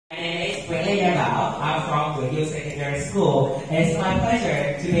Nguyễn Lê Gia Bảo. I'm from Nguyễn Du Secondary School, and it's my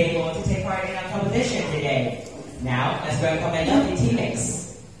pleasure to be able to take part in our competition today. Now, let's welcome my lovely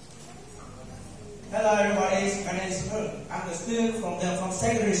teammates. Hello everybody, my name is Hưng. I'm a student from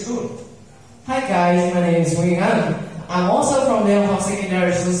secondary school. Hi guys, my name is Nguyen An. I'm also from the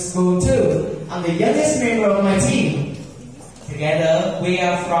secondary school too. I'm the youngest member of my team. Together, we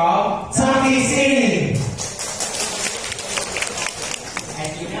are from Tam Kỳ.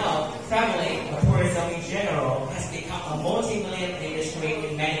 As you know, traveling or tourism in general has become a multi-million industry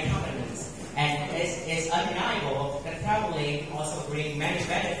in many continents. And it's undeniable that traveling also brings many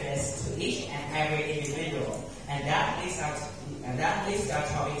benefits to each and every individual. And that leads to our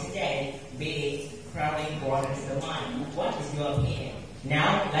topic today, being traveling broadens the mind. What is your opinion?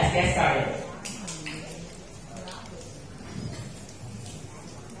 Now, let's get started.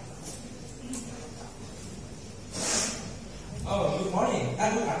 Oh, good morning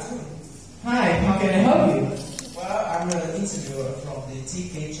and good afternoon. Hi, how can I help you? Well, I'm an interviewer from the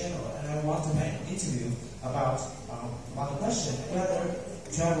TK channel, and I want to make an interview about the question whether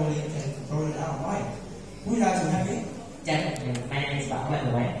traveling can broaden our mind. Would you like to have me? My name is Bảo, by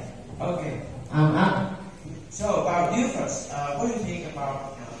the way. Okay. I'm up. So, about you first, what do you think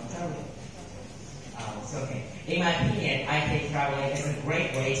about traveling? Okay. In my opinion, I think traveling is a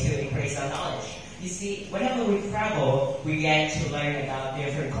great way to increase our knowledge. You see, whenever we travel, we get to learn about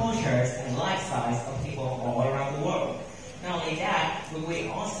different cultures and lifestyles of people all around the world. Not only that, we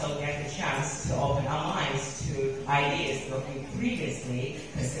also get the chance to open our minds to ideas that we previously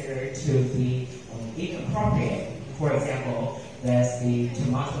considered to be inappropriate. For example, there's the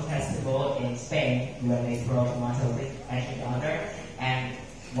Tomato Festival in Spain, when they throw tomatoes at each other, and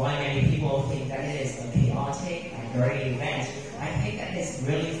while many people think that it is a chaotic and dirty event, I think that it's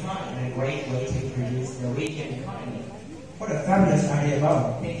really fun and a great way to produce the region economy. What a fabulous idea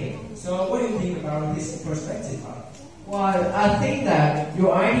about. Thank you. So, what do you think about this perspective? Well, I think that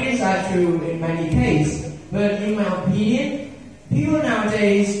your ideas are true in many cases, but in my opinion, people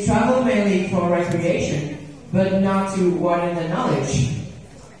nowadays travel mainly for recreation, but not to widen the knowledge.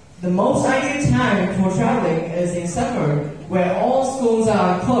 The most ideal time for traveling is in summer, where all schools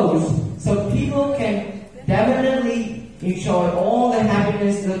are closed, so people can definitely enjoy all the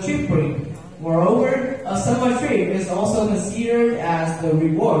happiness the trip brings. Moreover, a summer trip is also considered as the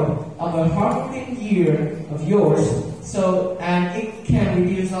reward of a hard-working year of yours, and it can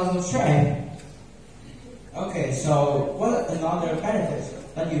reduce also stress. Okay, so what another benefits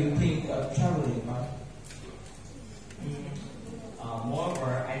that you think of traveling?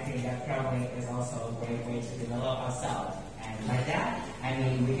 Moreover, I think that traveling is also a great way to develop ourselves. And by that, I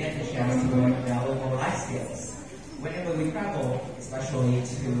mean we get the chance to learn valuable life skills. Whenever we travel, especially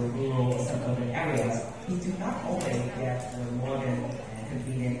to rural or suburban areas, we do not always get the modern and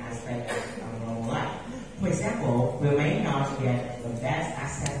convenient aspect of our normal life. For example, we may not get the best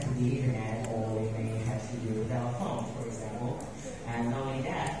access to the internet, or we may have to use our phone, for example. And not only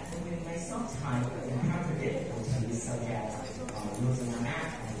that, we may sometimes encounter difficulties such as losing a map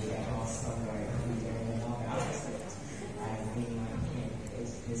and we get lost somewhere we don't know about it. And in my opinion,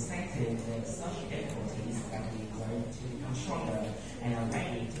 it's effective with such difficulties that we learn to become stronger and are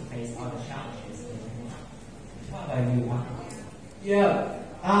ready to face all the challenges in life. What about you? Yeah,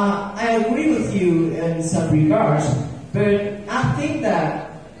 I agree with you in some regards, but I think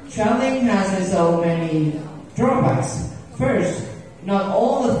that traveling has so many drawbacks. First, not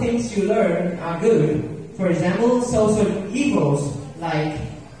all the things you learn are good. For example, social evils like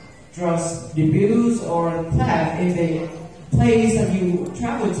drugs abuse or theft in the place that you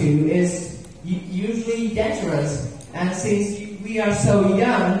travel to is usually dangerous. And since we are so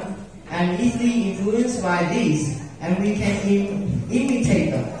young and easily influenced by these, and we can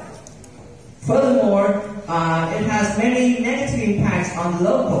imitate them. Furthermore, it has many negative impacts on the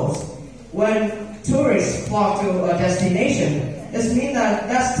locals. When tourists flock to a destination, this means that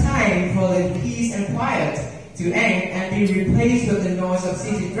that's time for the peace and quiet to end and be replaced with the noise of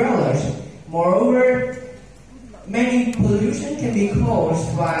city dwellers. Moreover, many pollution can be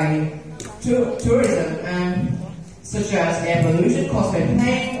caused by tourism, such as air pollution caused by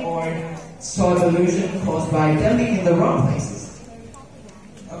plane or soil pollution caused by dumping in the wrong places.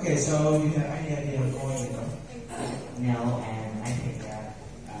 Okay, so you have any idea of going? No, and I think that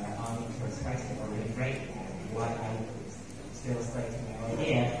on perspective are really great. And what I still say to my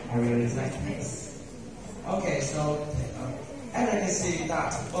idea, I really like this. Okay, so as I can see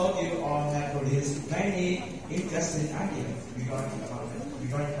that both you all have produced many interesting ideas regarding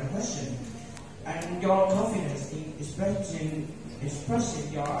my question, and your confidence in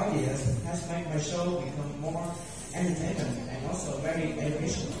expressing your ideas has made my show become more entertaining and also very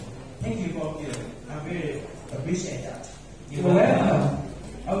educational. Thank you both of you. I really appreciate that. You're welcome.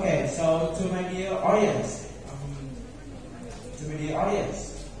 Okay, so to my dear audience,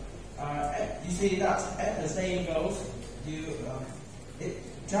 you see that as the saying goes,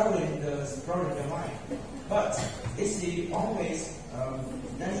 traveling does broaden your mind, but it's the always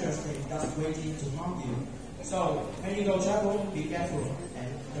dangerous thing that's waiting to harm you. So when you go travel, be careful and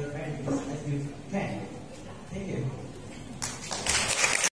learn as you can. Thank you.